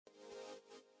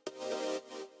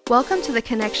Welcome to the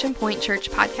Connection Point Church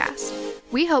podcast.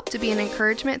 We hope to be an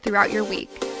encouragement throughout your week.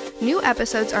 New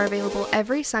episodes are available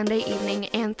every Sunday evening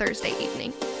and Thursday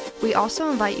evening. We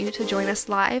also invite you to join us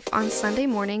live on Sunday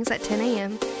mornings at 10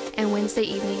 a.m. and Wednesday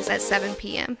evenings at 7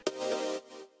 p.m.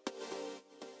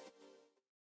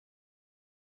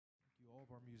 All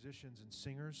of our musicians and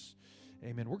singers.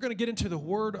 Amen. We're going to get into the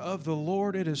word of the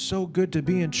Lord. It is so good to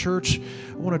be in church.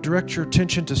 I want to direct your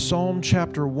attention to Psalm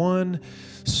chapter 1.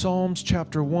 Psalms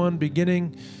chapter 1,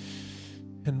 beginning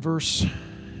in verse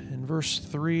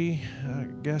 3. I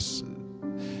guess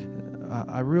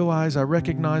I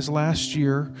recognize last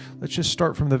year. Let's just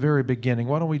start from the very beginning.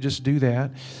 Why don't we just do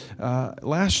that?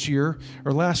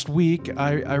 Last week,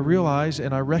 I realized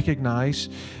and I recognize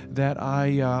that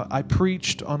I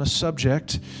preached on a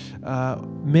subject,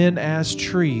 men as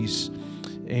trees,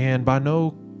 and by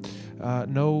no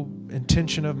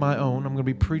intention of my own, I'm going to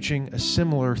be preaching a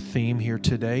similar theme here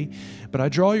today. But I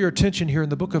draw your attention here in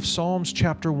the book of Psalms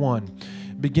chapter 1,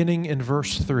 beginning in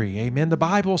verse 3. Amen. The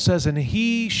Bible says, "And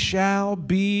he shall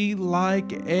be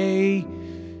like a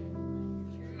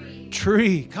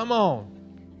tree." Come on.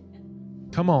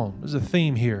 There's a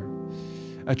theme here.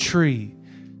 A tree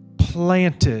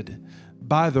planted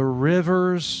by the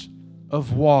rivers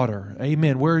of water.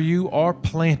 Amen. Where you are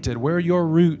planted, where your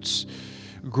roots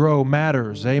grow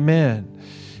matters. Amen.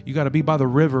 You got to be by the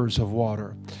rivers of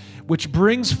water, which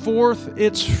brings forth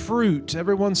its fruit.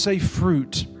 Everyone say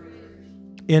fruit.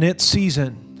 In its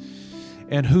season,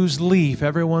 and whose leaf,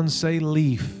 everyone say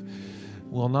leaf,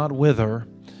 will not wither,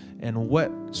 and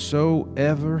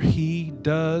whatsoever he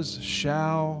does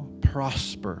shall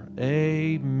prosper.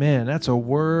 Amen. That's a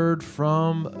word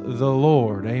from the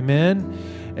Lord. Amen.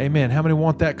 Amen. How many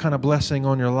want that kind of blessing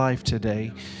on your life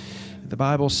today? The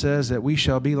Bible says that we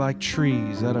shall be like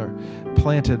trees that are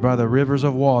planted by the rivers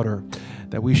of water,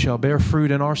 that we shall bear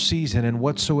fruit in our season, and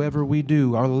whatsoever we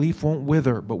do, our leaf won't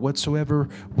wither, but whatsoever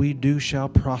we do shall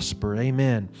prosper.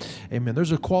 Amen. Amen.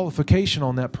 There's a qualification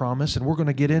on that promise, and we're going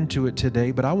to get into it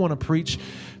today, but I want to preach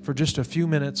for just a few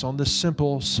minutes on this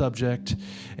simple subject.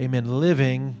 Amen.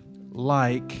 Living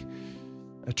like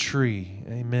a tree.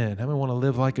 Amen. How many want to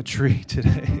live like a tree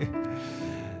today?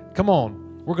 Come on.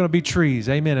 We're going to be trees.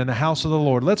 Amen. In the house of the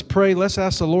Lord. Let's pray. Let's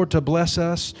ask the Lord to bless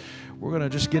us. We're going to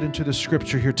just get into the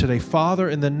scripture here today. Father,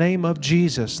 in the name of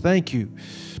Jesus, thank you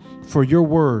for your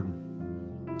word,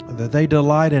 that they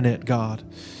delight in it, God,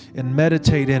 and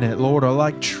meditate in it, Lord, are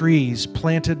like trees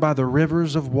planted by the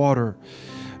rivers of water.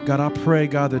 God, I pray,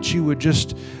 God, that you would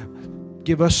just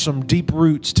give us some deep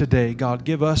roots today, God.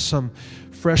 Give us some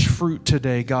fresh fruit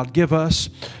today, God. Give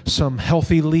us some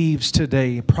healthy leaves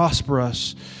today. Prosper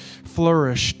us.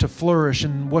 To flourish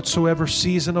in whatsoever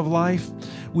season of life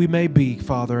we may be,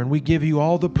 Father. And we give you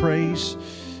all the praise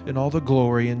and all the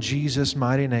glory in Jesus'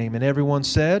 mighty name. And everyone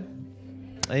said,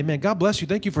 amen. God bless you.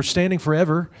 Thank you for standing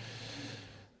forever.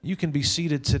 You can be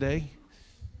seated today.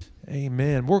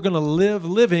 Amen. We're going to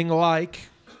living like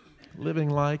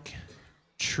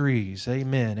trees.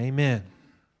 Amen. Amen.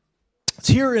 It's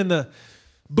here in the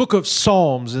book of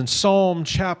Psalms, in Psalm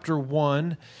chapter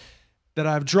 1, that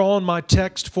I've drawn my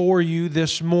text for you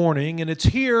this morning, and it's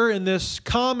here in this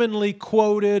commonly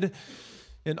quoted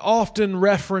and often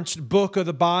referenced book of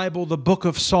the Bible, the book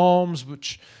of Psalms,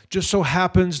 which just so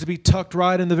happens to be tucked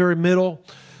right in the very middle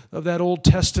of that Old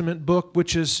Testament book,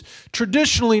 which is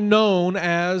traditionally known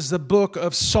as the book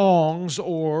of Songs,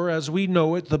 or as we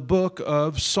know it, the book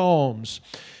of Psalms.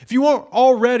 If you aren't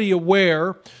already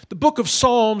aware, the book of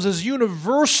Psalms is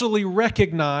universally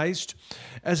recognized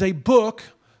as a book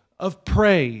of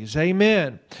praise.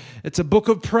 Amen. It's a book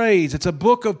of praise. It's a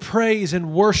book of praise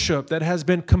and worship that has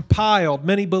been compiled,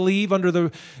 many believe, under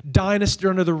the dynasty,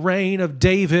 under the reign of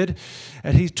David.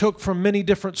 And he took from many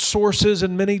different sources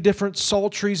and many different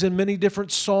psalteries and many different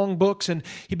songbooks, and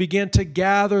he began to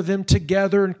gather them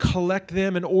together and collect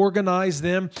them and organize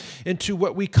them into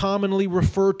what we commonly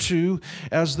refer to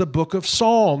as the book of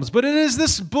Psalms. But it is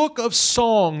this book of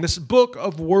song, this book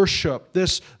of worship,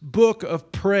 this book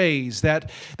of praise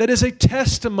that is a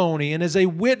testimony and is a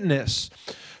witness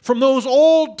from those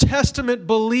Old Testament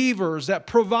believers that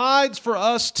provides for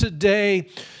us today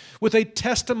with a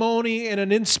testimony and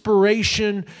an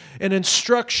inspiration and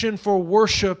instruction for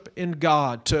worship in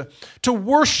God, to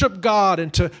worship God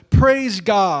and to praise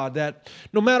God, that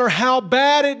no matter how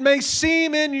bad it may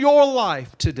seem in your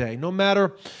life today, no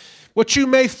matter what you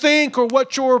may think or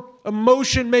what your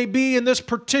emotion may be in this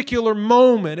particular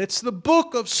moment, it's the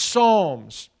book of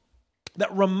Psalms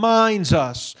that reminds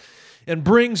us and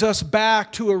brings us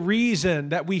back to a reason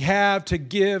that we have to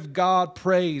give God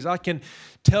praise. I can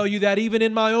tell you that even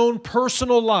in my own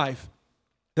personal life,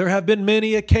 There have been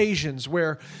many occasions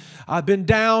where I've been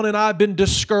down and I've been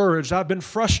discouraged. I've been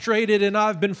frustrated and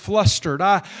I've been flustered.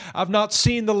 I've not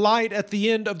seen the light at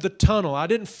the end of the tunnel. I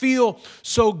didn't feel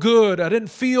so good. I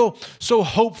didn't feel so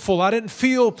hopeful. I didn't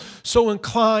feel so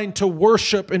inclined to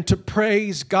worship and to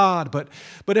praise God. But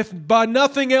if by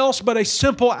nothing else but a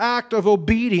simple act of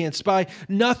obedience, by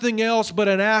nothing else but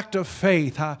an act of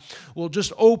faith, I will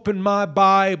just open my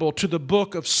Bible to the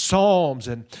book of Psalms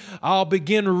and I'll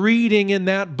begin reading in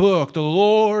that book. The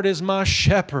Lord is my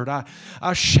shepherd.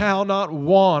 I shall not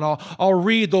want. I'll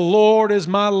read, the Lord is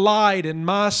my light and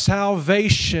my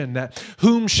salvation.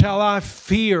 Whom shall I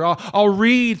fear? I'll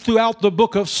read throughout the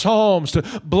book of Psalms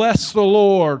to bless the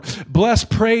Lord.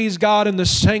 Praise God in the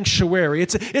sanctuary.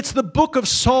 It's the book of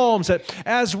Psalms that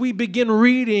as we begin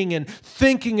reading and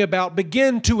thinking about,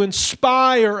 begin to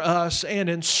inspire us and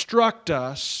instruct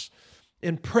us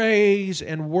in praise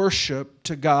and worship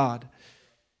to God.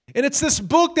 And it's this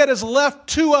book that is left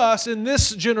to us in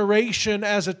this generation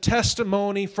as a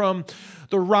testimony from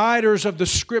the writers of the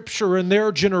Scripture in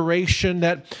their generation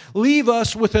that leave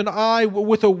us with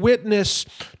with a witness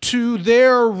to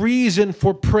their reason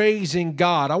for praising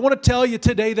God. I want to tell you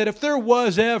today that if there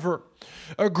was ever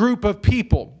a group of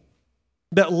people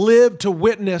that lived to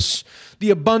witness the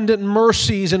abundant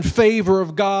mercies and favor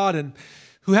of God and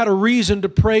who had a reason to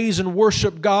praise and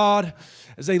worship God,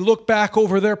 as they look back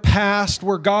over their past,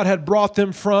 where God had brought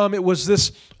them from, it was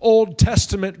this Old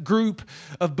Testament group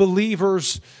of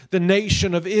believers, the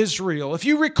nation of Israel. If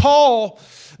you recall,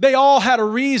 they all had a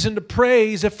reason to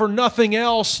praise, if for nothing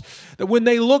else, that when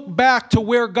they look back to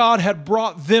where God had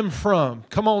brought them from.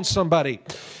 Come on, somebody.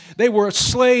 They were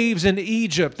slaves in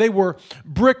Egypt. They were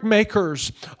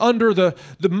brickmakers under the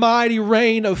mighty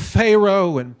reign of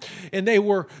Pharaoh. And they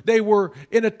were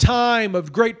in a time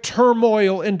of great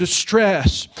turmoil and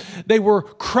distress. They were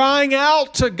crying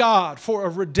out to God for a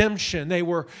redemption. They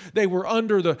were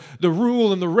under the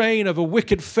rule and the reign of a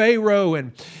wicked Pharaoh.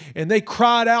 And they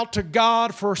cried out to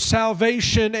God for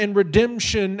salvation and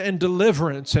redemption and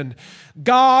deliverance. And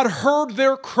God heard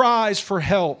their cries for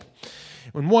help.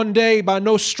 When one day, by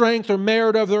no strength or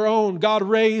merit of their own, God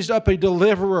raised up a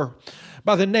deliverer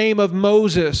by the name of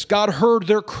Moses. God heard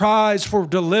their cries for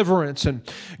deliverance, and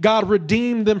God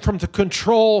redeemed them from the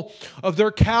control of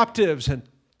their captives. And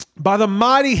by the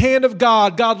mighty hand of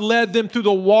God, God led them through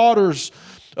the waters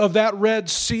of that Red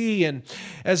Sea. And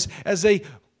as they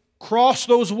crossed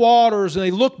those waters and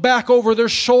they looked back over their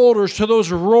shoulders to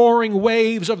those roaring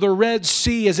waves of the Red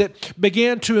Sea as it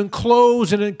began to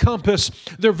enclose and encompass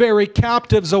their very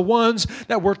captives, the ones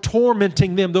that were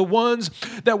tormenting them, the ones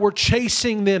that were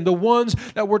chasing them, the ones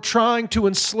that were trying to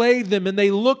enslave them. And they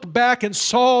looked back and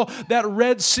saw that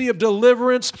Red Sea of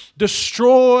deliverance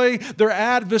destroy their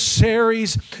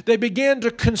adversaries. They began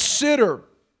to consider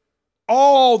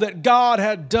all that God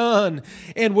had done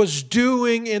and was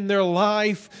doing in their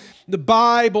life. The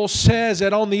Bible says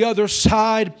that on the other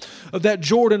side of that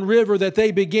Jordan River that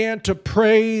they began to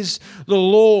praise the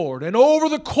Lord. And over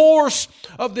the course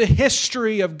of the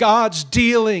history of God's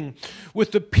dealing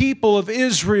with the people of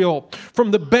Israel,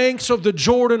 from the banks of the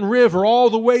Jordan River all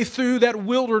the way through that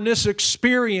wilderness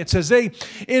experience, as they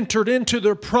entered into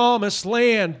their promised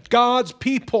land, God's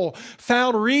people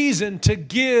found reason to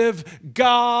give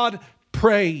God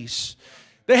praise.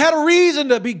 They had a reason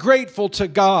to be grateful to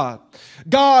God.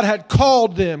 God had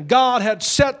called them. God had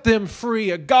set them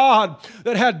free. A God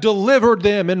that had delivered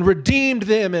them and redeemed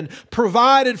them and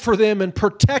provided for them and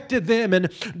protected them and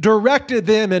directed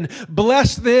them and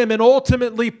blessed them and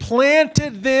ultimately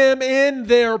planted them in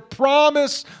their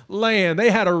promised land. They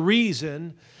had a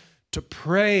reason to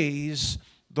praise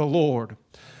the Lord.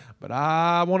 But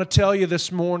I want to tell you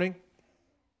this morning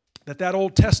that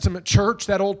Old Testament church,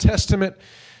 that Old Testament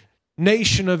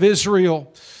nation of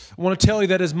Israel, I want to tell you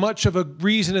that as much of a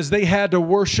reason as they had to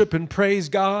worship and praise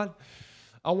God,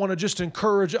 I want to just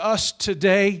encourage us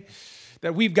today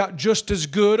that we've got just as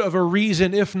good of a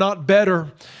reason, if not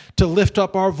better, to lift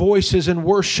up our voices in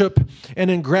worship and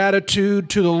in gratitude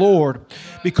to the Lord.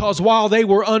 Because while they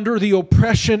were under the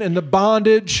oppression and the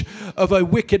bondage of a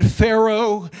wicked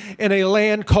Pharaoh in a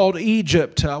land called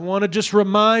Egypt, I want to just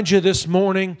remind you this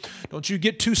morning, don't you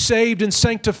get too saved and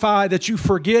sanctified that you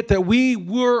forget that we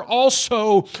were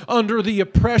also under the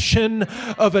oppression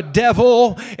of a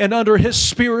devil and under his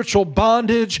spiritual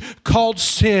bondage called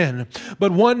sin.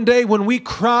 But one day when we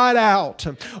cried out,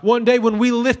 one day when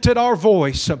we lifted our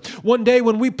voice, One day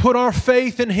when we put our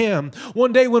faith in Him,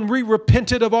 one day when we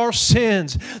repented of our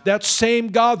sins, that same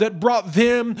God that brought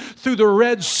them through the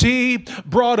Red Sea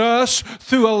brought us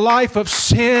through a life of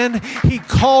sin. He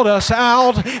called us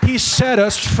out. He set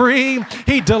us free.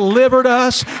 He delivered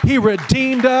us. He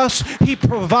redeemed us. He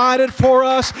provided for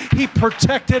us. He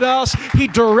protected us. He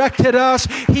directed us.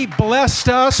 He blessed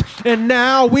us. And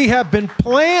now we have been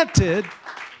planted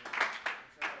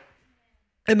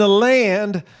in the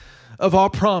land of our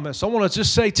promise. I want to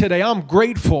just say today, I'm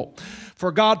grateful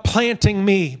for God planting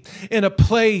me in a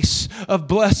place of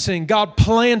blessing. God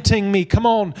planting me, come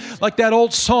on, like that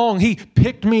old song, He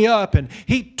picked me up and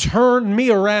He turned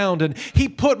me around and He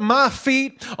put my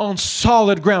feet on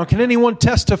solid ground. Can anyone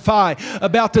testify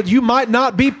about that? You might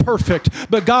not be perfect,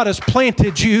 but God has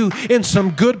planted you in some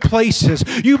good places.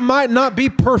 You might not be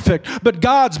perfect, but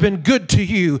God's been good to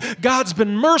you. God's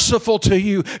been merciful to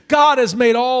you. God has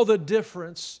made all the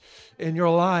difference in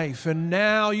your life, and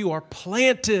now you are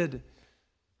planted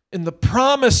in the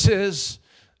promises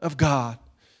of God.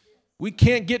 We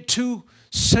can't get too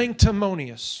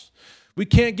sanctimonious. We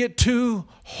can't get too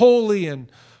holy and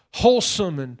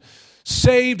wholesome and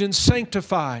saved and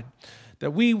sanctified,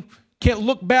 that we can't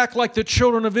look back like the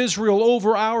children of Israel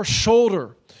over our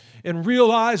shoulder and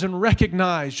realize and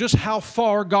recognize just how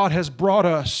far God has brought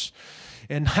us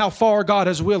and how far God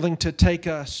is willing to take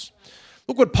us.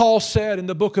 Look what Paul said in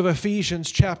the book of Ephesians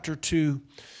chapter 2.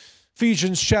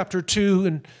 Ephesians chapter 2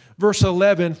 and verse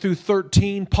 11 through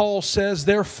 13, Paul says,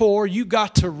 therefore, you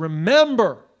got to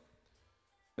remember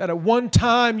that at one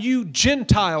time you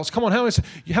Gentiles, come on, how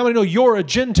many know you're a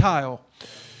Gentile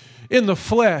in the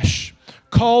flesh,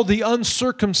 called the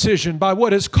uncircumcision by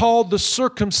what is called the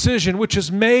circumcision, which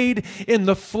is made in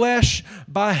the flesh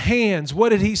by hands. What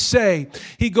did he say?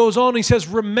 He goes on, he says,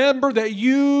 remember that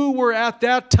you were at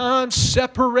that time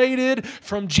separated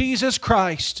from Jesus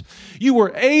Christ. You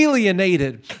were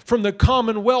alienated from the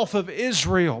commonwealth of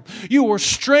Israel. You were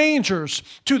strangers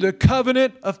to the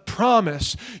covenant of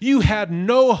promise. You had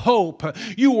no hope.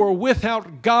 You were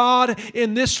without God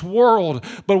in this world.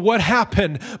 But what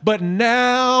happened? But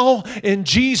now in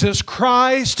Jesus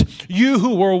Christ, you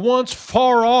who were once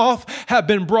far off have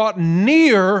been brought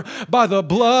near by the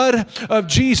blood of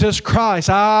Jesus Christ.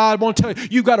 I want to tell you,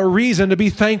 you've got a reason to be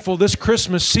thankful this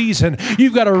Christmas season.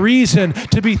 You've got a reason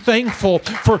to be thankful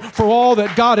for all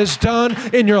that God has done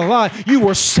in your life. You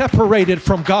were separated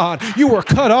from God. You were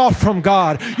cut off from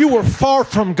God. You were far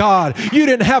from God. You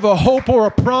didn't have a hope or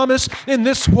a promise in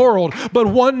this world. But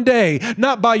one day,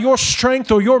 not by your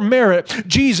strength or your merit,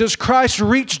 Jesus Christ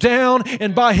reached down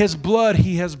and by His blood,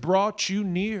 He has brought you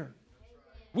near.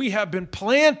 We have been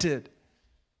planted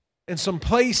in some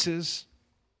places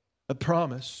of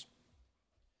promise.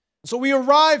 So we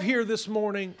arrive here this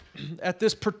morning at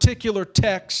this particular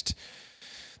text,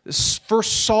 this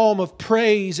first psalm of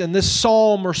praise and this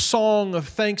psalm or song of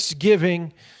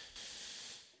thanksgiving.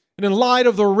 And in light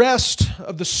of the rest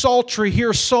of the psaltery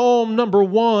here, Psalm number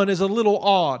 1 is a little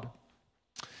odd.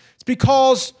 It's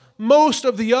because most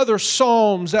of the other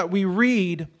psalms that we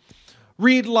read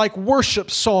like worship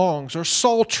songs or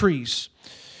psalteries.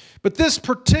 But this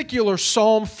particular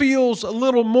psalm feels a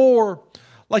little more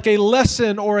like a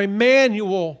lesson or a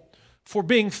manual for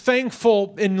being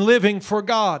thankful in living for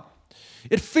God.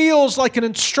 It feels like an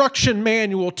instruction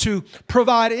manual to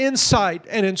provide insight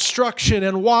and instruction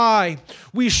and why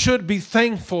we should be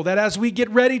thankful. That as we get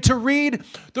ready to read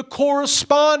the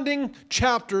corresponding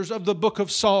chapters of the book of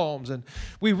Psalms and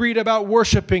we read about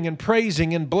worshiping and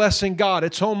praising and blessing God,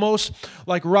 it's almost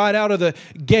like right out of the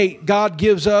gate, God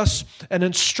gives us an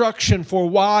instruction for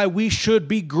why we should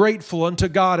be grateful unto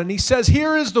God. And He says,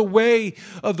 here is the way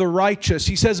of the righteous.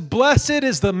 He says, blessed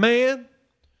is the man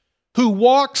who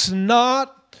walks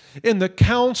not in the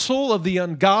counsel of the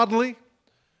ungodly,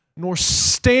 nor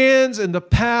stands in the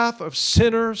path of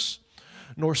sinners,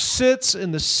 nor sits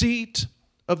in the seat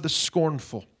of the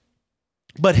scornful.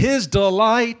 But his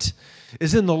delight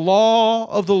is in the law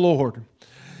of the Lord,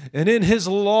 and in His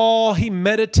law he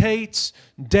meditates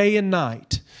day and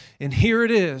night. And here it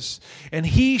is, and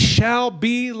he shall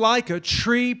be like a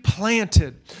tree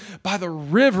planted by the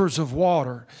rivers of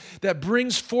water that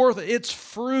brings forth its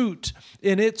fruit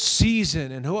in its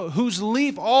season, and whose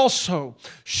leaf also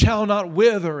shall not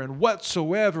wither, and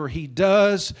whatsoever he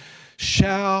does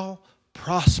shall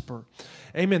prosper.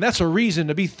 Amen. That's a reason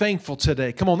to be thankful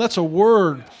today. Come on, that's a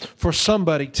word for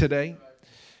somebody today.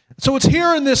 So it's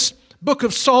here in this book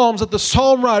of Psalms that the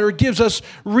psalm writer gives us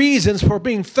reasons for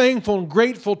being thankful and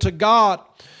grateful to God.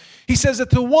 He says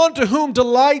that the one to whom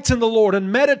delights in the Lord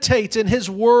and meditates in His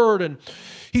word, and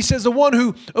He says, the one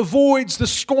who avoids the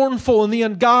scornful and the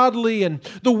ungodly and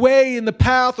the way and the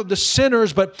path of the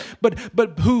sinners, but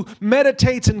who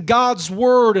meditates in God's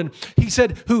word. And he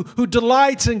said, who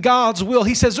delights in God's will.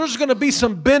 He says there's going to be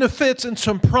some benefits and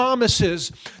some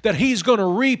promises that he's going to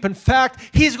reap. In fact,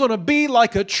 he's going to be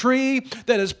like a tree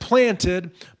that is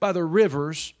planted by the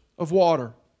rivers of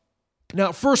water. Now,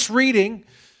 at first reading,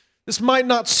 this might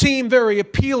not seem very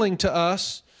appealing to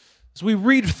us. As we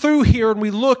read through here and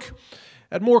we look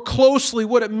at more closely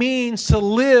what it means to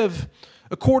live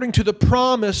according to the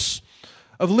promise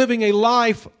of living a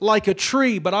life like a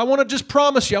tree. But I want to just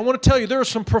promise you, I want to tell you, there are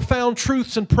some profound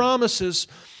truths and promises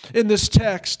in this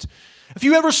text. If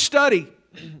you ever study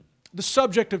the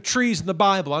subject of trees in the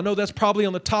Bible, I know that's probably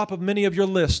on the top of many of your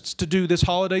lists to do this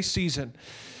holiday season.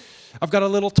 I've got a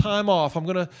little time off. I've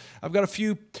got a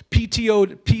few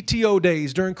PTO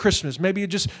days during Christmas. Maybe you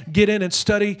just get in and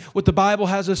study what the Bible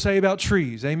has to say about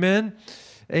trees. Amen?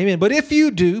 Amen. But if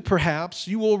you do, perhaps,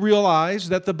 you will realize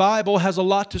that the Bible has a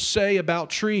lot to say about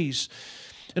trees.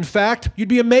 In fact, you'd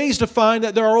be amazed to find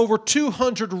that there are over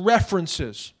 200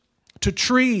 references to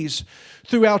trees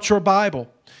throughout your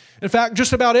Bible. In fact,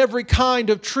 just about every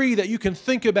kind of tree that you can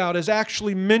think about is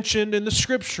actually mentioned in the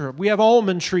Scripture. We have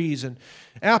almond trees and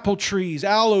apple trees,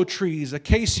 aloe trees,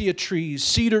 acacia trees,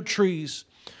 cedar trees,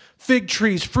 fig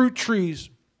trees, fruit trees,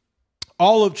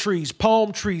 olive trees,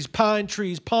 palm trees, pine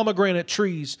trees, pomegranate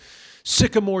trees,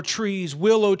 sycamore trees,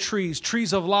 willow trees,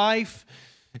 trees of life,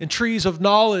 and trees of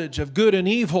knowledge of good and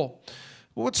evil.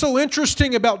 What's so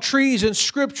interesting about trees in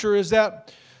Scripture is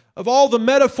that of all the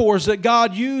metaphors that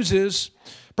God uses,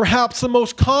 perhaps the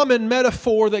most common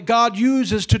metaphor that God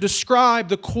uses to describe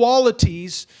the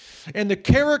qualities and the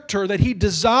character that He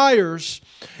desires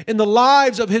in the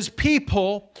lives of His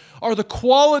people are the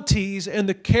qualities and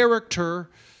the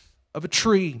character of a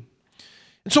tree.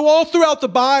 And so all throughout the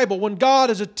Bible, when God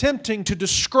is attempting to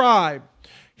describe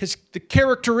the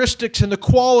characteristics and the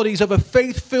qualities of a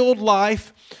faith-filled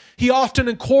life, He often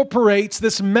incorporates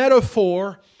this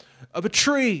metaphor of a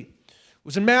tree. It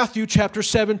was in Matthew chapter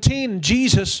 17, and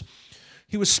Jesus,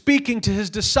 He was speaking to His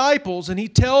disciples, and He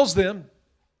tells them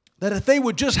that if they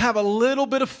would just have a little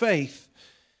bit of faith,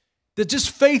 that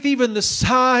just faith even the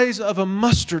size of a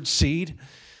mustard seed,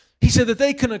 He said that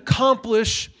they can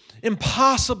accomplish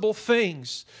impossible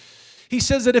things. He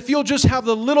says that if you'll just have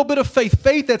the little bit of faith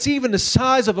that's even the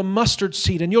size of a mustard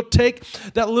seed, and you'll take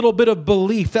that little bit of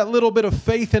belief, that little bit of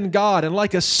faith in God, and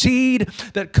like a seed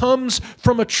that comes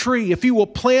from a tree, if you will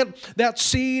plant that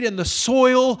seed in the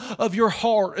soil of your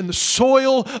heart, in the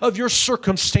soil of your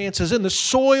circumstances, in the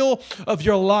soil of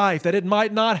your life, that it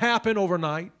might not happen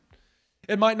overnight.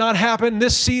 It might not happen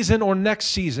this season or next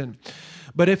season.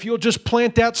 But if you'll just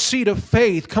plant that seed of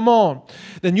faith, come on,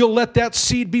 then you'll let that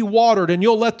seed be watered and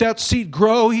you'll let that seed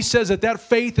grow. He says that that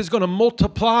faith is going to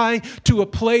multiply to a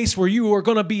place where you are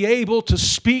going to be able to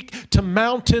speak to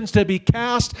mountains to be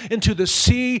cast into the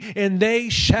sea, and they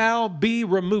shall be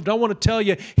removed. I want to tell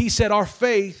you, He said our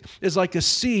faith is like a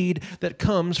seed that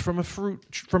comes from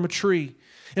a tree.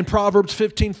 In Proverbs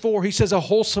 15:4, He says a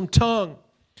wholesome tongue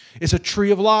is a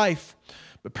tree of life,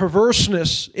 but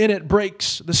perverseness in it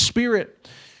breaks the spirit.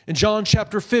 In John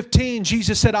chapter 15,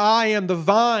 Jesus said, I am the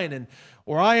vine,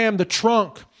 or I am the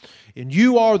trunk, and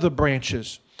you are the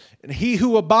branches. And he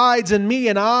who abides in me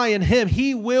and I in him,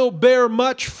 he will bear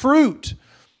much fruit.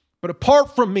 But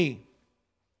apart from me,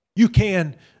 you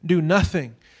can do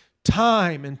nothing.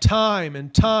 Time and time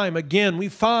and time again, we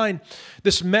find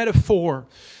this metaphor,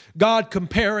 God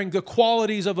comparing the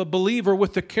qualities of a believer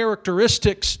with the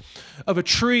characteristics of a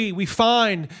tree. We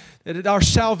find that our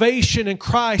salvation in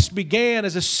Christ began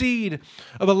as a seed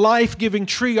of a life-giving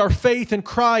tree. Our faith in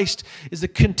Christ is the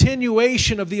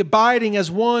continuation of the abiding as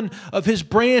one of His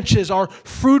branches. Our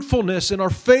fruitfulness and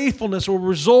our faithfulness will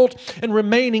result in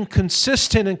remaining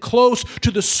consistent and close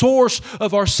to the source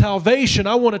of our salvation.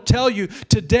 I want to tell you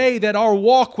today that our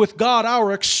walk with God,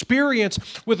 our experience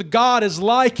with God is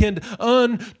likened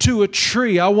unto a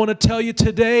tree. I want to tell you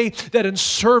today that in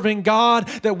serving God,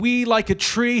 that we like a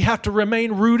tree have to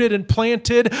remain rooted and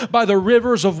planted by the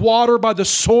rivers of water, by the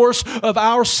source of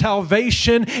our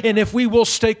salvation. And if we will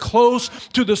stay close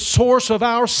to the source of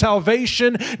our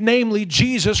salvation, namely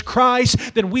Jesus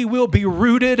Christ, then we will be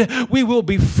rooted, we will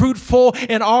be fruitful,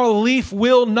 and our leaf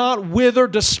will not wither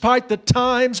despite the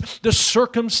times, the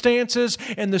circumstances,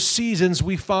 and the seasons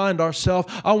we find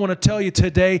ourselves. I want to tell you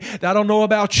today that I don't know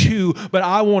about you, but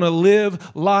I want to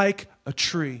live like a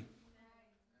tree.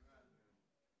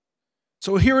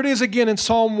 So here it is again in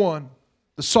Psalm 1.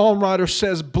 The psalm writer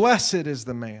says, blessed is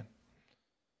the man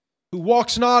who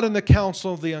walks not in the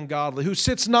counsel of the ungodly, who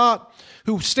stands not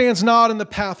in the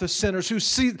path of sinners, who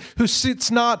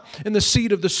sits not in the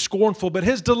seat of the scornful, but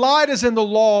his delight is in the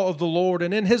law of the Lord,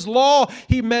 and in his law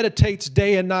he meditates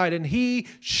day and night, and he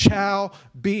shall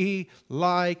be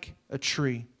like a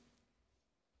tree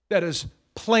that is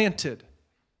planted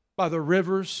by the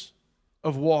rivers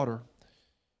of water.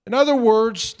 In other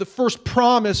words, the first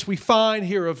promise we find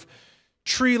here of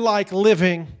tree-like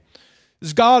living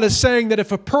is God is saying that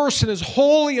if a person is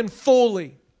wholly and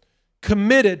fully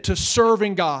committed to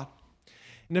serving God,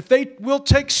 and if they will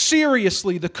take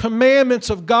seriously the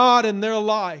commandments of God in their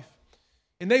life,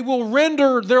 and they will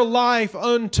render their life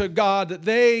unto God, that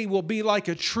they will be like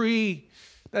a tree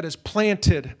that is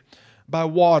planted by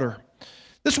water.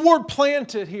 This word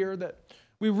planted here that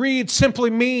we read simply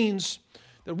means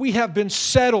that we have been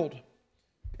settled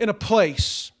in a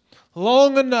place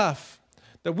long enough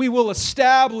that we will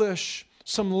establish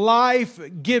some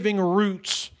life-giving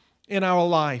roots in our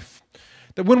life.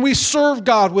 That when we serve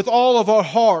God with all of our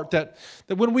heart, that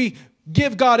when we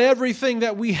give God everything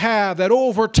that we have, that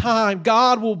over time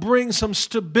God will bring some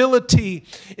stability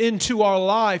into our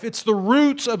life. It's the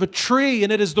roots of a tree,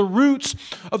 and it is the roots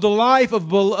of the life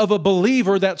of a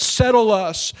believer that settle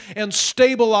us and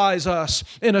stabilize us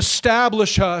and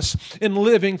establish us in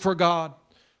living for God.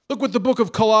 Look what the book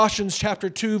of Colossians chapter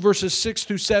 2 verses 6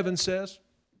 through 7 says.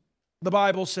 The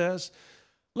Bible says,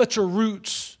 "Let your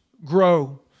roots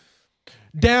grow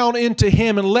down into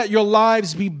Him and let your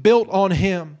lives be built on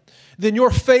Him. Then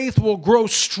your faith will grow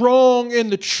strong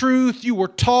in the truth you were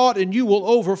taught, and you will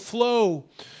overflow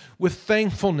with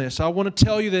thankfulness." I want to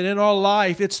tell you that in our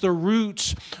life, it's the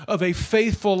roots of a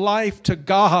faithful life to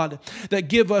God that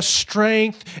give us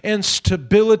strength and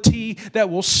stability,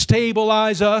 that will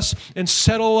stabilize us and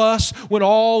settle us when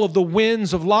all of the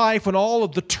winds of life, when all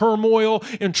of the turmoil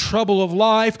and trouble of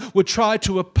life would try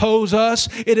to oppose us.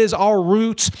 It is our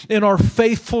roots and our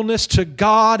faithfulness to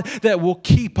God that will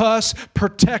keep us,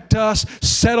 protect us,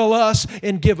 settle us,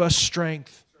 and give us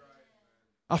strength.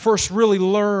 I first really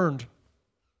learned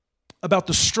about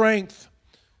the strength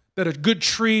that a good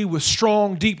tree with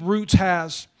strong, deep roots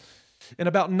has in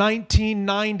about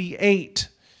 1998.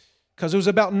 Because it was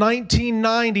about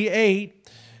 1998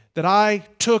 that I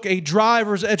took a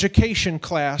driver's education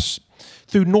class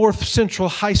through North Central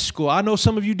High School. I know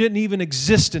some of you didn't even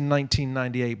exist in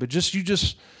 1998, but you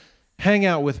just hang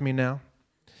out with me now.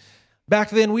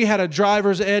 Back then, we had a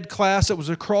driver's ed class that was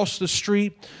across the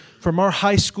street from our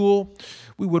high school.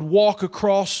 We would walk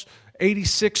across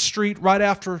 86th Street right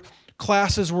after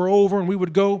classes were over, and we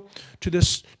would go to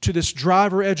this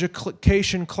driver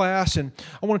education class. And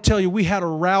I want to tell you, we had a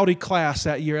rowdy class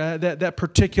that year, that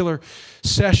particular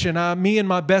session. Me and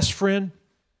my best friend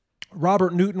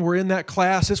Robert Newton were in that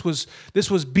class. This was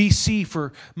BC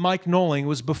for Mike Knowling. It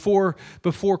was before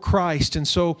Christ. And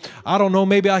so, I don't know,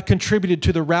 maybe I contributed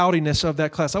to the rowdiness of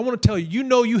that class. I want to tell you,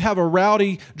 you have a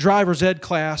rowdy driver's ed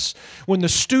class when the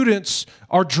students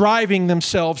are driving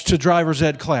themselves to driver's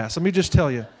ed class. Let me just tell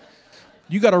you,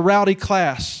 you got a rowdy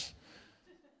class.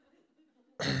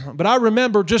 But I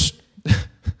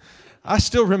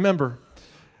still remember,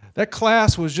 that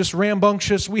class was just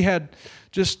rambunctious. We had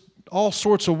just all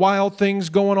sorts of wild things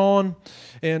going on.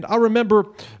 And I remember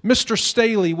Mr.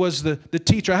 Staley was the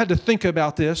teacher. I had to think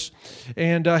about this.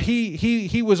 And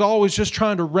he was always just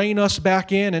trying to rein us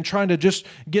back in and trying to just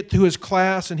get through his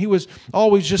class. And he was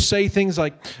always just say things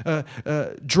like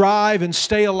drive and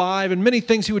stay alive. And many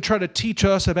things he would try to teach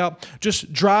us about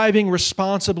just driving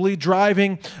responsibly,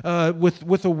 driving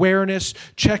with awareness,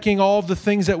 checking all of the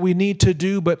things that we need to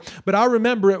do. But I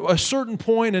remember at a certain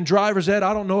point in driver's ed,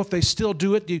 I don't know if they still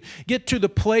do it, you get to the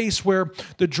place where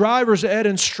the driver's ed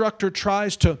instructor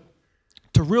tries to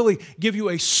really give you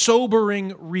a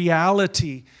sobering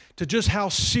reality to just how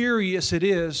serious it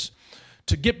is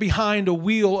to get behind a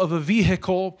wheel of a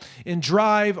vehicle and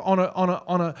drive on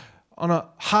a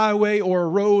highway or a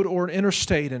road or an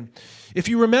interstate. And if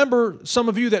you remember, some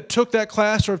of you that took that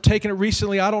class or have taken it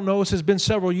recently, I don't know, this has been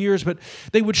several years, but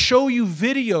they would show you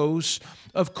videos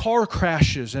of car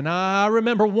crashes. And I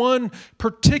remember one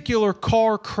particular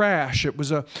car crash. It was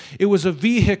a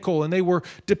vehicle, and they were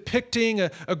depicting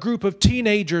a group of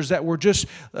teenagers that were just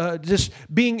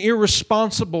being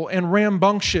irresponsible and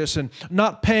rambunctious and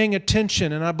not paying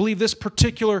attention. And I believe this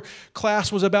particular class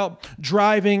was about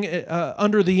driving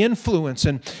under the influence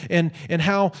and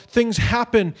how things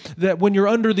happen that when you're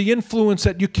under the influence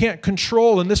that you can't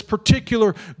control. And this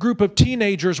particular group of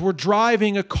teenagers were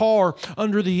driving a car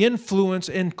under the influence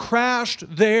and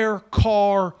crashed their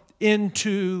car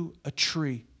into a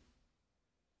tree.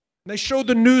 They showed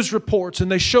the news reports,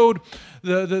 and they showed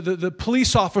the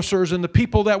police officers and the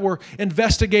people that were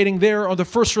investigating there, or the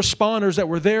first responders that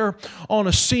were there on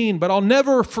a scene. But I'll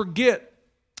never forget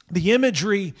the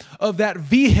imagery of that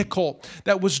vehicle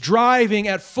that was driving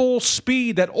at full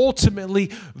speed that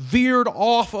ultimately veered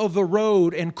off of the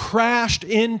road and crashed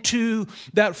into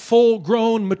that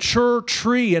full-grown, mature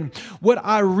tree. And what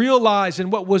I realized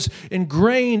and what was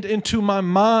ingrained into my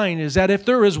mind is that if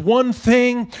there is one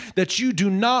thing that you do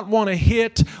not want to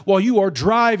hit while you are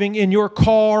driving in your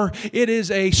car, it is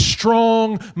a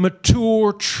strong,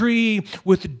 mature tree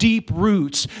with deep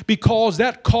roots, because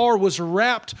that car was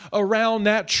wrapped around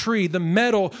that tree. The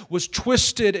metal was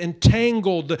twisted and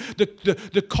tangled.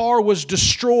 The car was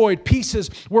destroyed. Pieces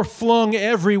were flung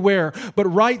everywhere. But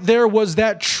right there was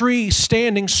that tree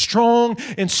standing strong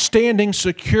and standing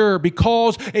secure,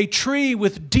 because a tree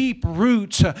with deep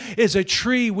roots is a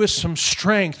tree with some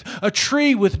strength. A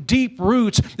tree with deep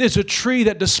roots is a tree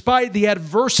that, despite the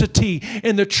adversity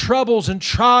and the troubles and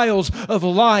trials of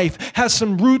life, has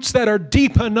some roots that are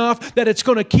deep enough that it's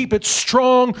going to keep it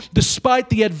strong despite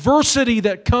the adversity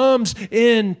that comes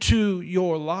into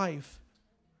your life.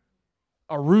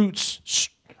 Our roots,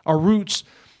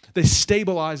 they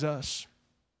stabilize us.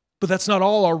 But that's not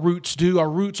all our roots do. Our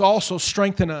roots also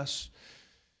strengthen us.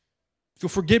 If you'll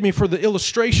forgive me for the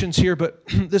illustrations here, but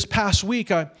this past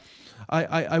week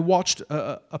I watched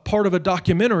a part of a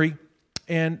documentary,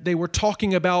 and they were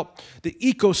talking about the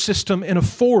ecosystem in a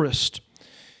forest.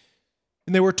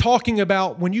 And they were talking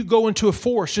about when you go into a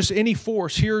forest, just any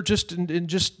forest here,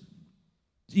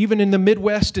 even in the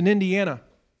Midwest and Indiana,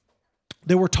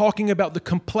 they were talking about the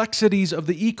complexities of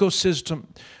the ecosystem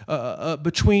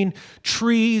between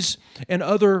trees and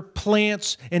other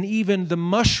plants, and even the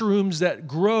mushrooms that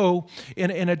grow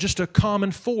in just a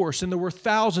common forest. And there were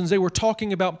thousands. They were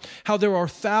talking about how there are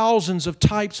thousands of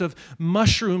types of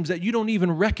mushrooms that you don't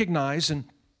even recognize, and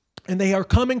they are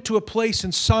coming to a place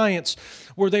in science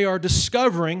where they are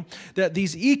discovering that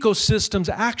these ecosystems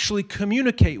actually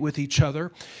communicate with each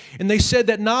other. And they said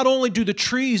that not only do the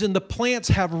trees and the plants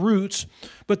have roots,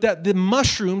 but that the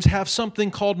mushrooms have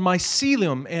something called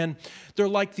mycelium. And they're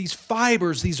like these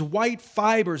fibers, these white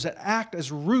fibers that act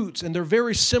as roots. And they're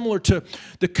very similar to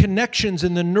the connections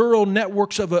and the neural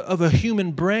networks of a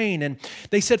human brain. And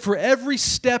they said for every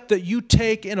step that you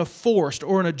take in a forest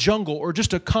or in a jungle or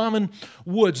just a common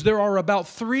woods, there are about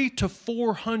 300 to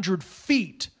 400 feet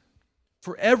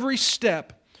for every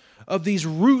step of these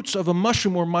roots of a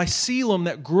mushroom or mycelium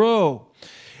that grow.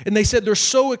 And they said they're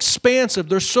so expansive,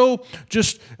 they're so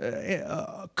just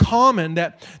common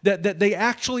that they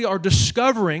actually are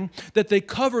discovering that they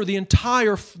cover the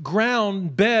entire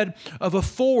ground bed of a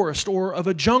forest or of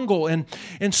a jungle. And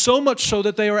so much so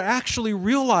that they are actually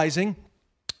realizing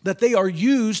that they are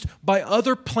used by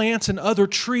other plants and other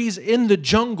trees in the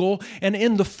jungle and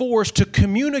in the forest to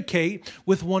communicate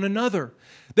with one another.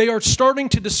 They are starting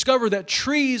to discover that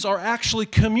trees are actually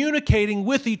communicating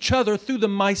with each other through the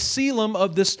mycelium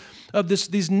of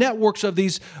these networks of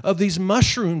these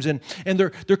mushrooms, and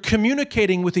they're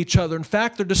communicating with each other. In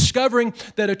fact, they're discovering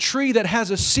that a tree that has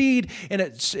a seed and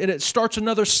it starts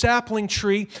another sapling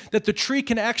tree, that the tree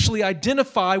can actually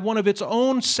identify one of its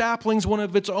own saplings, one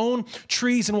of its own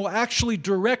trees, and will actually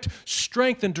direct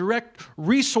strength and direct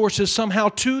resources somehow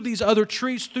to these other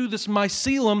trees through this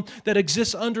mycelium that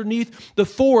exists underneath the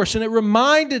forest. And it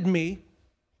reminded me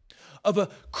of a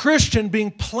Christian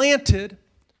being planted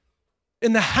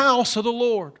in the house of the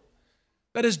Lord,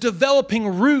 that is developing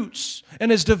roots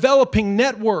and is developing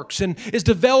networks and is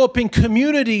developing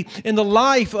community in the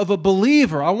life of a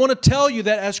believer. I want to tell you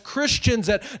that as Christians,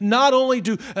 that not only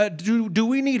do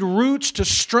we need roots to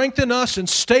strengthen us and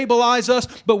stabilize us,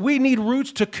 but we need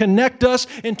roots to connect us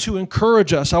and to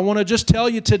encourage us. I want to just tell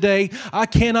you today, I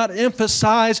cannot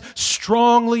emphasize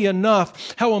strongly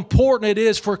enough how important it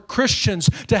is for Christians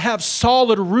to have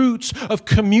solid roots of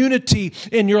community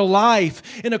in your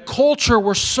life. In a culture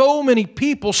where so many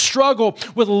people struggle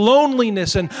with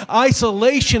loneliness and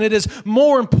isolation, it is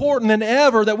more important than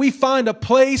ever that we find a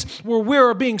place where we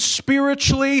are being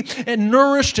spiritually and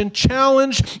nourished and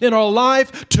challenged in our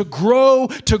life to grow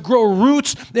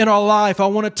roots in our life. I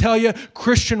want to tell you,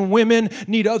 Christian women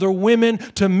need other women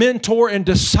to mentor and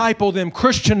disciple them.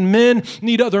 Christian men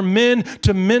need other men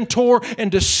to mentor and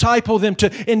disciple them,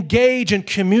 to engage in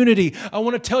community. I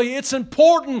want to tell you, it's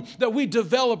important that we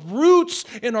develop roots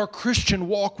in our Christian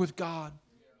walk with God.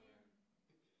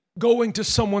 Going to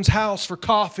someone's house for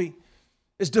coffee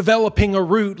is developing a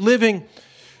root. Living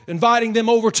inviting them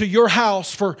over to your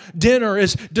house for dinner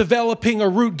is developing a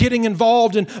root. Getting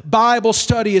involved in Bible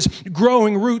study is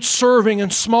growing roots. Serving in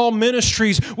small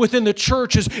ministries within the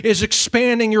church is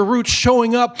expanding your roots.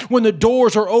 Showing up when the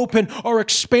doors are open or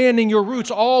expanding your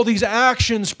roots. All these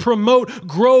actions promote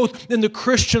growth in the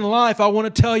Christian life. I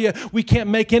want to tell you, we can't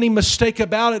make any mistake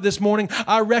about it this morning.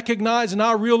 I recognize and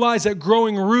I realize that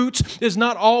growing roots is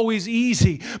not always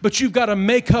easy, but you've got to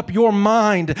make up your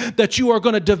mind that you are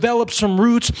going to develop some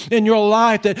roots in your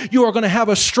life, that you are going to have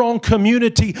a strong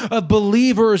community of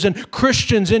believers and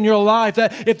Christians in your life.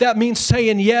 That if that means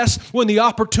saying yes when the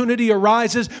opportunity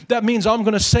arises, that means I'm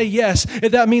going to say yes.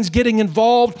 If that means getting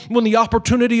involved when the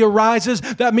opportunity arises,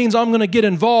 that means I'm going to get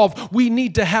involved. We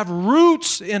need to have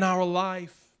roots in our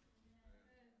life.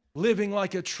 Living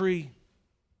like a tree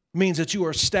means that you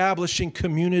are establishing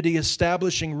community,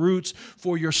 establishing roots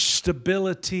for your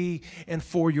stability and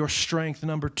for your strength.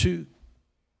 Number 2,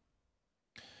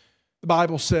 the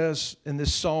Bible says in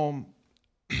this psalm,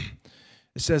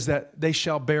 it says that they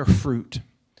shall bear fruit.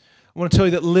 I want to tell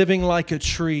you that living like a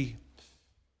tree,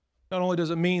 not only does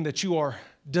it mean that you are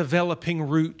developing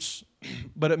roots,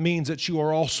 but it means that you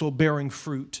are also bearing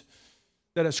fruit.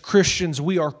 That as Christians,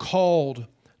 we are called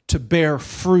to bear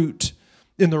fruit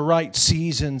in the right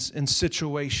seasons and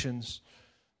situations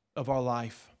of our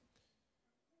life.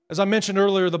 As I mentioned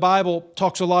earlier, the Bible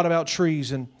talks a lot about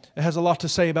trees, and it has a lot to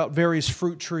say about various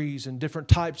fruit trees and different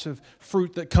types of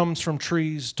fruit that comes from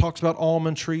trees. It talks about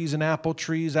almond trees and apple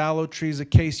trees, aloe trees,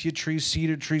 acacia trees,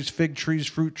 cedar trees, fig trees,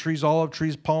 fruit trees, olive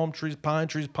trees, palm trees, pine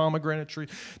trees, pomegranate trees.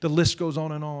 The list goes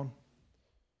on and on.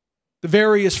 The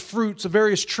various fruits, the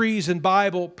various trees in the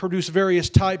Bible produce various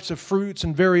types of fruits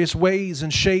in various ways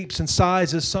and shapes and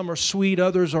sizes. Some are sweet,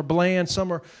 others are bland.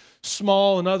 Some are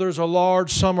small and others are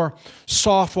large. Some are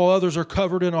soft while others are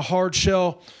covered in a hard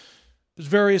shell. There's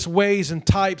various ways and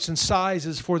types and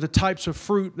sizes for the types of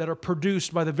fruit that are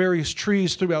produced by the various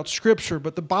trees throughout Scripture.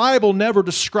 But the Bible never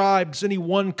describes any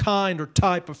one kind or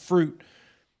type of fruit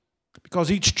because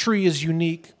each tree is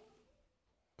unique.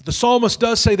 But the psalmist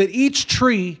does say that each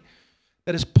tree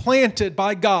that is planted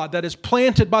by God, that is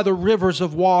planted by the rivers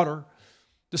of water,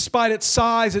 despite its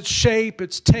size, its shape,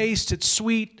 its taste, its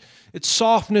sweet, its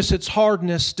softness, its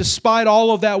hardness, despite all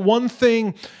of that, one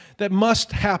thing that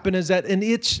must happen is that in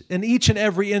each and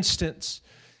every instance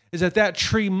is that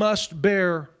tree must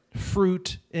bear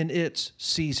fruit in its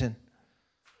season.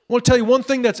 I want to tell you one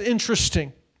thing that's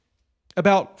interesting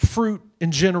about fruit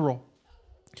in general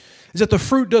is that the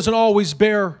tree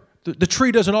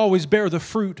doesn't always bear the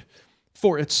fruit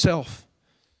for itself.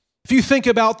 If you think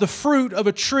about the fruit of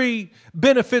a tree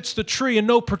benefits the tree in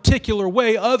no particular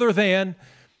way other than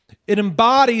it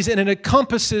embodies and it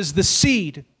encompasses the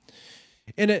seed.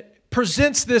 And it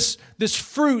presents this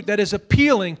fruit that is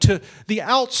appealing to the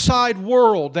outside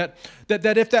world, that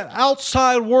if that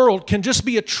outside world can just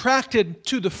be attracted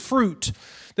to the fruit,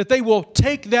 that they will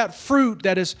take that fruit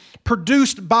that is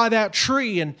produced by that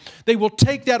tree and they will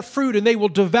take that fruit and they will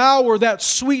devour that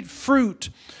sweet fruit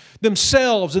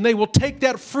themselves, and they will take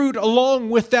that fruit along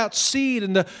with that seed.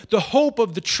 And the hope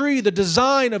of the tree, the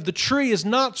design of the tree is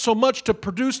not so much to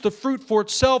produce the fruit for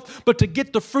itself, but to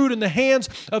get the fruit in the hands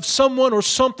of someone or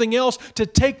something else to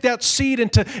take that seed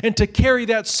and to carry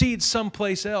that seed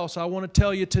someplace else. I want to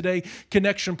tell you today,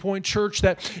 Connection Point Church,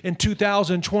 that in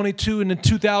 2022 and in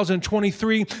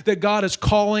 2023, that God is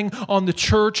calling on the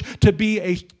church to be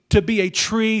a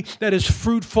tree that is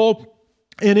fruitful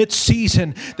in its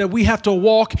season, that we have to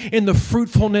walk in the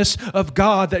fruitfulness of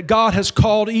God, that God has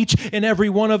called each and every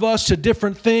one of us to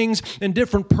different things and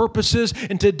different purposes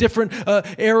and to different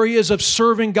areas of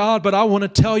serving God. But I want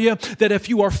to tell you that if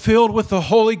you are filled with the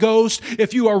Holy Ghost,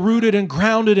 if you are rooted and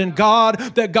grounded in God,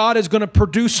 that God is going to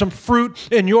produce some fruit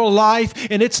in your life.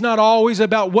 And it's not always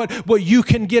about what you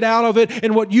can get out of it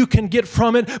and what you can get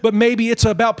from it, but maybe it's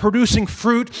about producing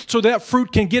fruit so that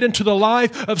fruit can get into the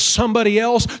life of somebody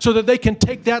else so that they can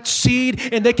take that seed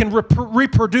and they can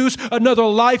reproduce another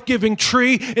life-giving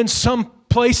tree in some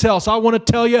place else. I want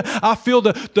to tell you, I feel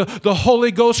the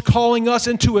Holy Ghost calling us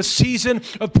into a season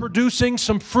of producing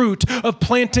some fruit, of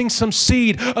planting some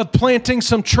seed, of planting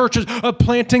some churches, of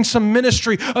planting some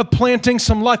ministry, of planting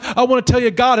some life. I want to tell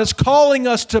you, God is calling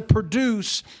us to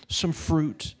produce some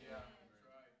fruit.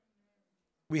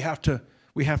 We have to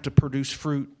produce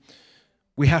fruit.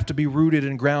 We have to be rooted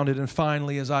and grounded. And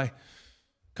finally, as I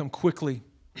come quickly,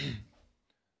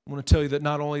 I want to tell you that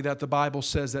not only that the Bible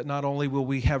says that not only will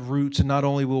we have roots and not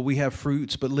only will we have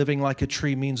fruits, but living like a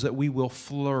tree means that we will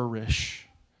flourish.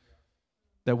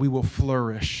 That we will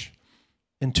flourish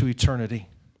into eternity.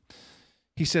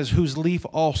 He says, whose leaf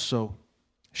also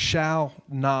shall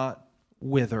not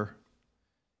wither,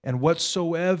 and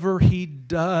whatsoever he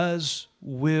does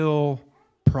will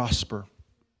prosper.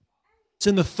 It's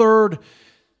in the third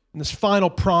and this final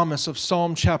promise of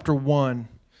Psalm chapter 1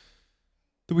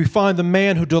 that we find the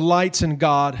man who delights in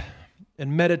God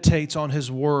and meditates on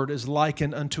his word is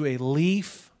likened unto a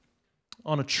leaf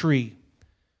on a tree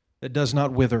that does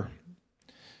not wither.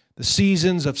 The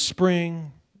seasons of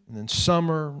spring and then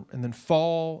summer and then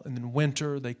fall and then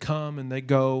winter, they come and they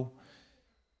go.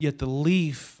 Yet the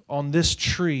leaf on this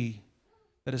tree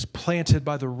that is planted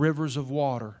by the rivers of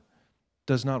water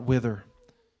does not wither.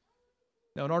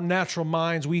 Now, in our natural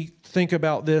minds, we think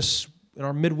about this. In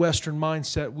our Midwestern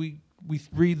mindset, we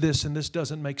read this and this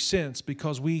doesn't make sense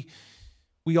because we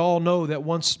all know that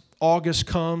once August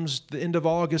comes, the end of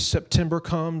August, September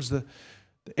comes, the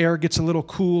air gets a little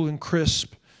cool and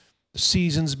crisp. The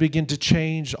seasons begin to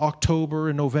change, October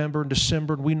and November and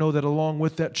December. And we know that along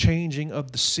with that changing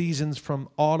of the seasons from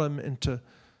autumn into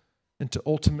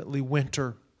ultimately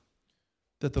winter,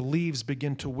 that the leaves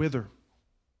begin to wither.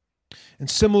 And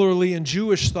similarly, in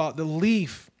Jewish thought, the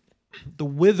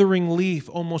withering leaf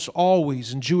almost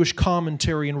always, in Jewish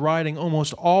commentary and writing,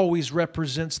 almost always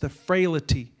represents the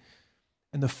frailty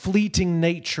and the fleeting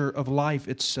nature of life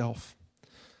itself.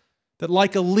 That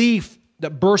like a leaf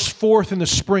that bursts forth in the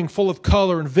spring full of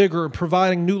color and vigor and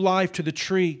providing new life to the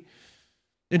tree,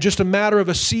 in just a matter of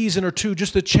a season or two,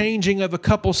 just the changing of a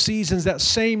couple seasons, that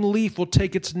same leaf will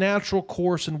take its natural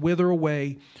course and wither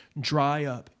away, dry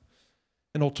up,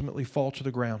 and ultimately fall to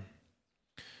the ground.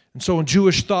 And so in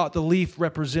Jewish thought, the leaf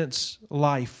represents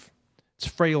life, its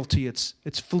frailty, its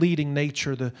fleeting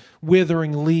nature. The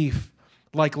withering leaf,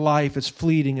 like life, it's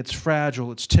fleeting, it's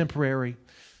fragile, it's temporary.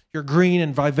 You're green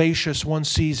and vivacious one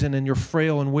season, and you're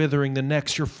frail and withering the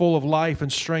next. You're full of life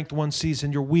and strength one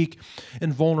season. You're weak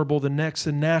and vulnerable the next.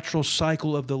 The natural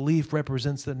cycle of the leaf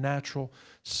represents the natural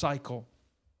cycle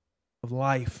of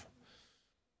life.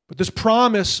 But this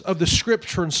promise of the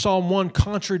Scripture in Psalm 1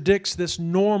 contradicts this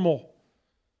normal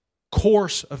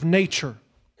course of nature.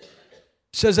 It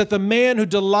says that the man who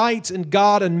delights in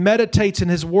God and meditates in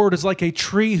His Word is like a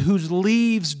tree whose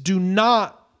leaves do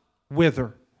not wither.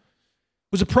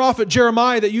 It was the prophet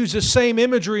Jeremiah that used the same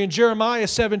imagery in Jeremiah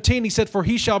 17. He said, "For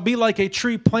he shall be like a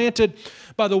tree planted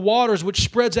by the waters, which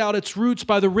spreads out its roots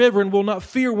by the river and will not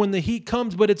fear when the heat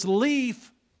comes, but its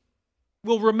leaf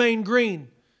will remain green."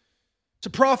 So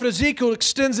prophet Ezekiel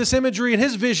extends this imagery in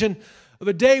his vision of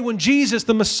a day when Jesus,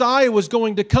 the Messiah, was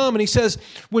going to come. And he says,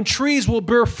 when trees will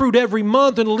bear fruit every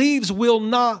month and leaves will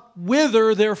not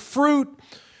wither, their fruit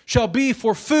shall be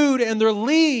for food, and their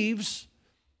leaves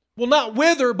will not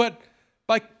wither, but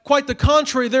by quite the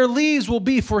contrary, their leaves will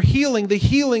be for healing, the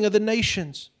healing of the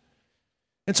nations.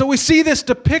 And so we see this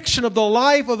depiction of the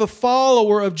life of a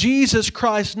follower of Jesus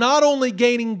Christ, not only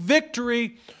gaining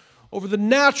victory over the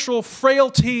natural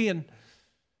frailty and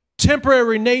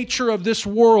temporary nature of this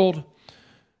world,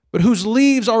 but whose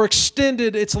leaves are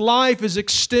extended, its life is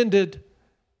extended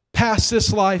past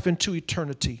this life into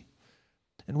eternity.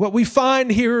 And what we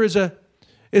find here is a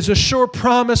sure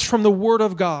promise from the Word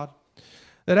of God,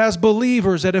 that as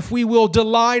believers, that if we will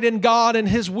delight in God and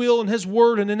His will and His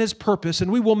Word and in His purpose,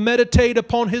 and we will meditate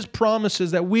upon His promises,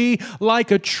 that we,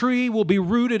 like a tree, will be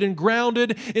rooted and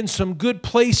grounded in some good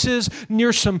places,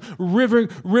 near some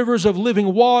rivers of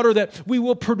living water, that we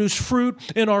will produce fruit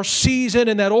in our season,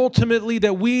 and that ultimately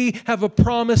that we have a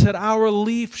promise that our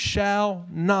leaf shall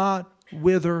not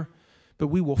wither, but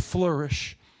we will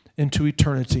flourish into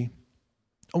eternity.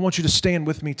 I want you to stand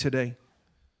with me today.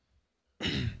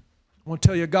 I want to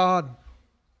tell you, God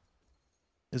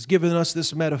has given us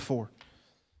this metaphor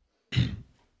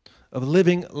of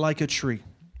living like a tree.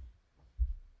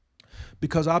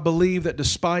 Because I believe that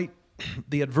despite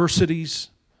the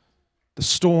adversities, the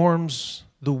storms,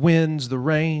 the winds, the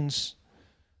rains,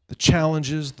 the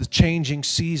challenges, the changing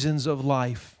seasons of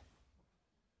life,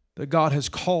 that God has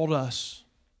called us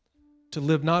to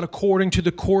live not according to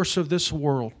the course of this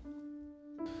world,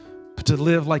 but to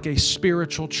live like a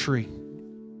spiritual tree,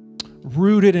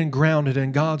 rooted and grounded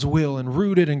in God's will and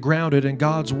rooted and grounded in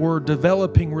God's Word,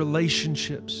 developing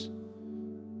relationships,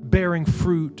 bearing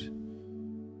fruit,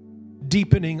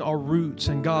 deepening our roots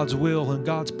in God's will and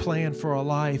God's plan for our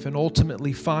life, and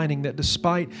ultimately finding that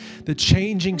despite the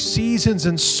changing seasons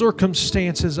and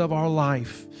circumstances of our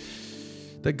life,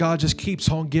 that God just keeps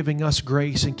on giving us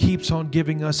grace and keeps on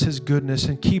giving us His goodness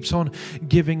and keeps on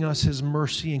giving us His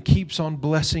mercy and keeps on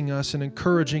blessing us and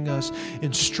encouraging us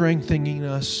and strengthening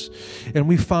us. And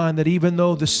we find that even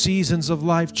though the seasons of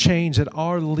life change, that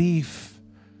our leaf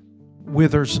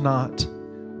withers not.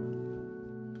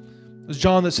 was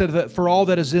John that said that for all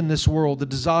that is in this world, the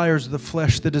desires of the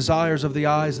flesh, the desires of the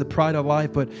eyes, the pride of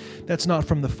life, but that's not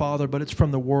from the Father, but it's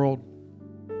from the world.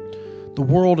 The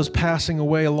world is passing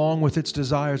away along with its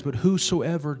desires, but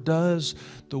whosoever does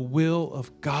the will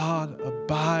of God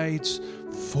abides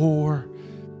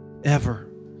forever.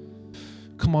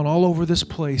 Come on, all over this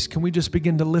place, can we just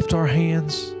begin to lift our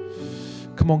hands?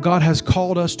 Come on, God has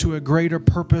called us to a greater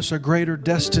purpose, a greater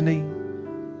destiny.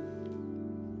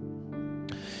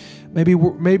 Maybe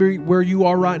where you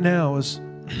are right now is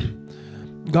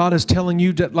God is telling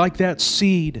you that, like that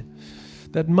seed,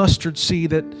 that mustard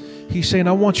seed, that He's saying,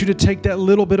 I want you to take that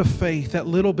little bit of faith, that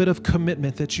little bit of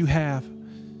commitment that you have,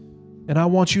 and I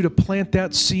want you to plant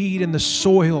that seed in the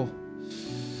soil,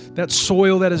 that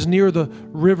soil that is near the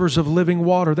rivers of living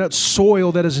water, that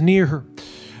soil that is near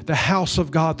the house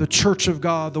of God, the church of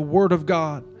God, the Word of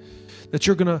God, that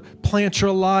you're going to plant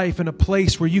your life in a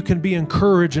place where you can be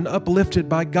encouraged and uplifted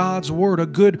by God's Word, a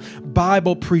good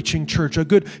Bible preaching church, a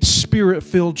good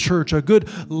Spirit-filled church, a good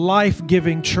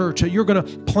life-giving church. That you're going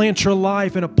to plant your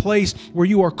life in a place where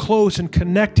you are close and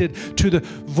connected to the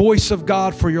voice of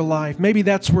God for your life. Maybe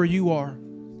that's where you are.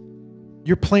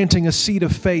 You're planting a seed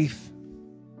of faith.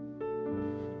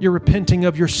 You're repenting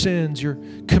of your sins. You're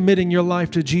committing your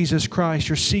life to Jesus Christ.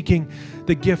 You're seeking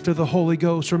the gift of the Holy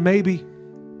Ghost. Or maybe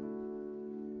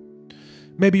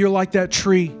you're like that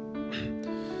tree.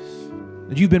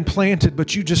 You've been planted,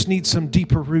 but you just need some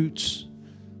deeper roots.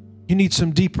 You need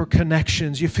some deeper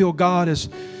connections. You feel God is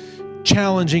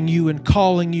challenging you and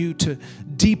calling you to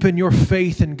deepen your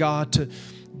faith in God, to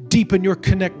deepen your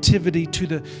connectivity to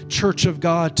the church of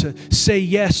God, to say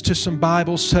yes to some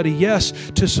Bible study,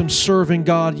 yes to some serving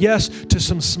God, yes to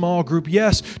some small group,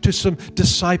 yes to some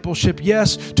discipleship,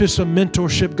 yes to some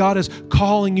mentorship. God is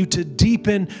calling you to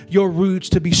deepen your roots,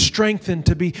 to be strengthened,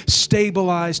 to be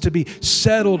stabilized, to be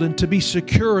settled, and to be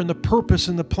secure in the purpose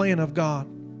and the plan of God.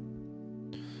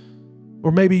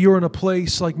 Or maybe you're in a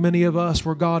place like many of us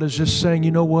where God is just saying,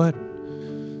 you know what?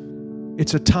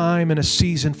 It's a time and a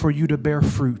season for you to bear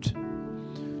fruit.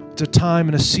 It's a time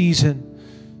and a season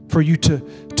for you to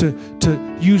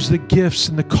use the gifts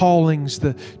and the callings,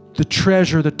 the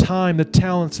treasure, the time, the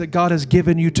talents that God has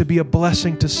given you to be a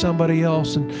blessing to somebody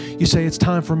else. And you say, it's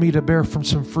time for me to bear from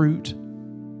some fruit.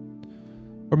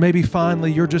 Or maybe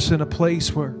finally you're just in a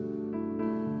place where,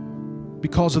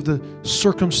 because of the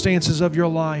circumstances of your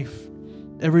life,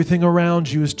 everything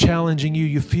around you is challenging you.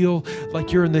 You feel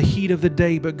like you're in the heat of the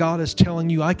day, but God is telling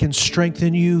you, I can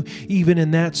strengthen you even in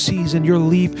that season. Your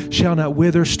leaf shall not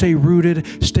wither. Stay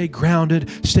rooted, stay grounded,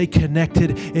 stay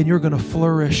connected, and you're going to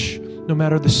flourish no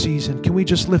matter the season. Can we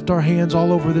just lift our hands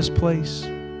all over this place? I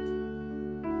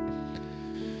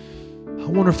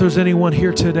wonder if there's anyone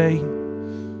here today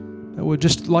that would,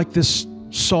 just like this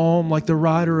psalm, like the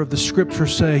writer of the scripture,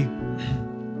 say,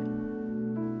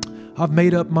 I've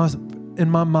made up in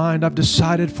my mind, I've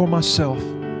decided for myself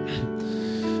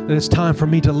that it's time for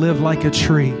me to live like a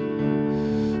tree.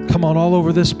 Come on, all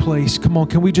over this place. Come on,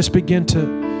 can we just begin to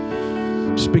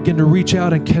reach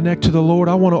out and connect to the Lord?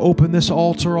 I want to open this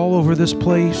altar all over this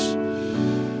place.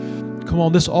 Come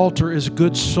on, this altar is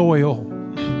good soil.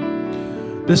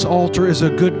 This altar is a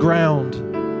good ground.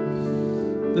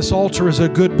 This altar is a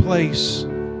good place.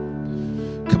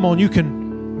 Come on, you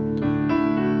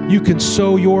can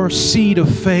sow your seed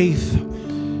of faith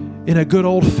in a good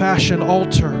old-fashioned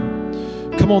altar.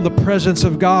 Come on, the presence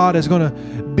of God is going to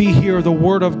be here. The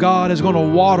Word of God is going to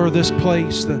water this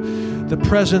place. The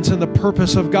presence and the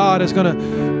purpose of God is going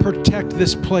to protect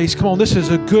this place. Come on, this is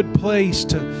a good place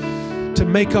to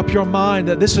make up your mind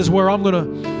that this is where I'm going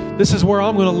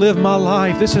to live my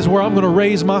life. This is where I'm going to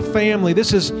raise my family.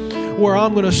 This is where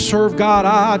I'm going to serve God.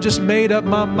 I just made up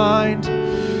my mind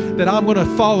that I'm going to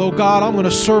follow God. I'm going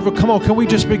to serve Him. Come on, can we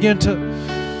just begin to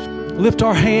lift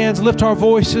our hands, lift our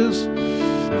voices?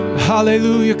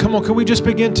 Hallelujah. Come on, can we just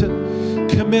begin to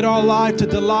commit our life to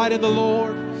delight in the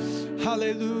Lord?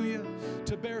 Hallelujah.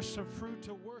 To bear some fruit,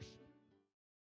 to worship.